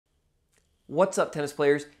What's up, tennis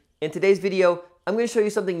players? In today's video, I'm going to show you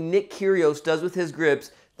something Nick Kyrgios does with his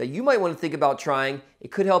grips that you might want to think about trying.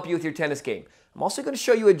 It could help you with your tennis game. I'm also going to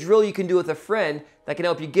show you a drill you can do with a friend that can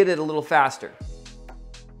help you get it a little faster.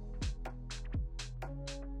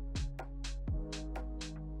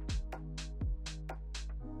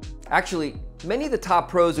 Actually, many of the top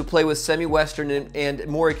pros who play with semi-western and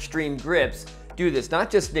more extreme grips do this,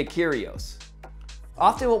 not just Nick Kyrgios.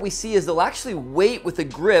 Often what we see is they'll actually wait with a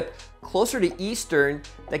grip closer to Eastern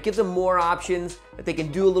that gives them more options that they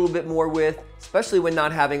can do a little bit more with, especially when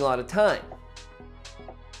not having a lot of time.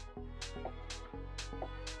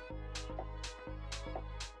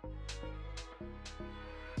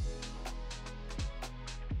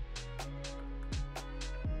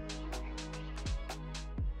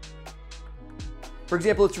 For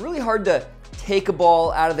example, it's really hard to take a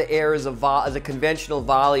ball out of the air as a conventional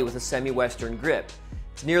volley with a semi-western grip.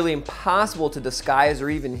 It's nearly impossible to disguise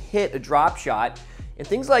or even hit a drop shot, and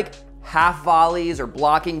things like half volleys or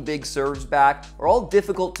blocking big serves back are all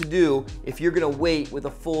difficult to do if you're going to wait with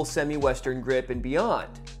a full semi-western grip and beyond.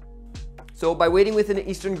 So by waiting with an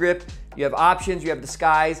Eastern grip, you have options, you have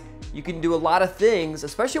disguise, you can do a lot of things,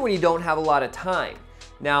 especially when you don't have a lot of time.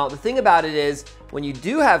 Now, the thing about it is, when you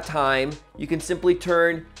do have time, you can simply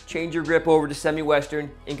turn, change your grip over to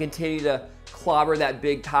semi-western, and continue to clobber that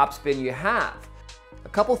big topspin you have. A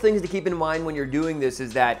couple things to keep in mind when you're doing this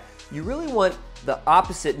is that you really want the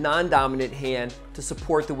opposite non-dominant hand to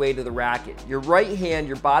support the weight of the racket. Your right hand,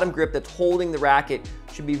 your bottom grip that's holding the racket,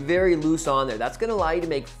 should be very loose on there. That's going to allow you to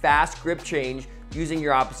make fast grip change using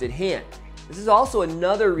your opposite hand. This is also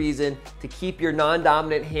another reason to keep your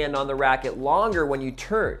non-dominant hand on the racket longer when you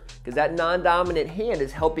turn, because that non-dominant hand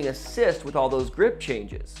is helping assist with all those grip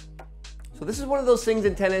changes. So this is one of those things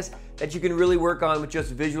in tennis that you can really work on with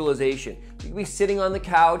just visualization. You can be sitting on the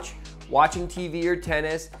couch, watching TV or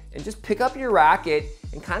tennis, and just pick up your racket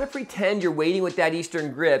and kind of pretend you're waiting with that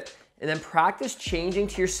Eastern grip, and then practice changing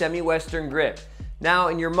to your semi-western grip. Now,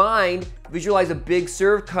 in your mind, visualize a big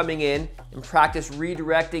serve coming in and practice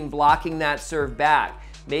redirecting, blocking that serve back.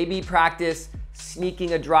 Maybe practice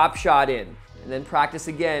sneaking a drop shot in, and then practice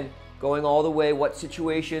again, going all the way. What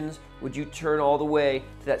situations would you turn all the way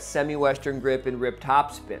to that semi-western grip and rip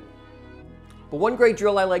topspin? But one great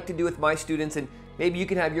drill I like to do with my students, and maybe you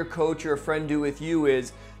can have your coach or a friend do with you,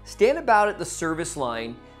 is stand about at the service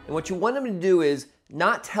line, and what you want them to do is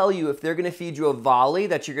not tell you if they're going to feed you a volley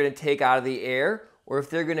that you're going to take out of the air, or if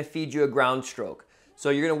they're going to feed you a ground stroke. So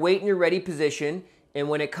you're going to wait in your ready position, and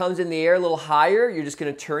when it comes in the air a little higher, you're just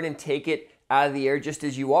going to turn and take it out of the air just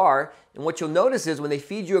as you are. And what you'll notice is when they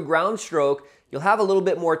feed you a ground stroke, you'll have a little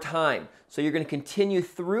bit more time. So you're going to continue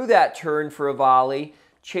through that turn for a volley,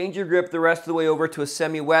 change your grip the rest of the way over to a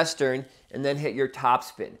semi-western, and then hit your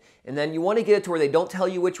topspin. And then you want to get it to where they don't tell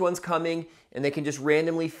you which one's coming, and they can just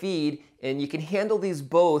randomly feed, and you can handle these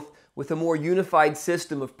both with a more unified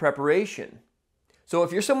system of preparation. So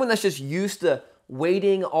if you're someone that's just used to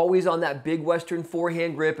waiting always on that big Western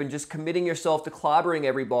forehand grip and just committing yourself to clobbering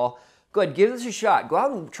every ball, go ahead, give this a shot. Go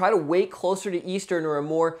out and try to wait closer to Eastern or a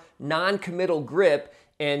more non-committal grip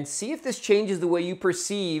and see if this changes the way you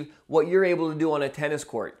perceive what you're able to do on a tennis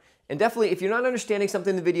court. And definitely, if you're not understanding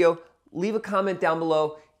something in the video, leave a comment down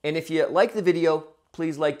below. And if you like the video,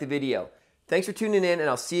 please like the video. Thanks for tuning in, and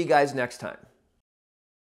I'll see you guys next time.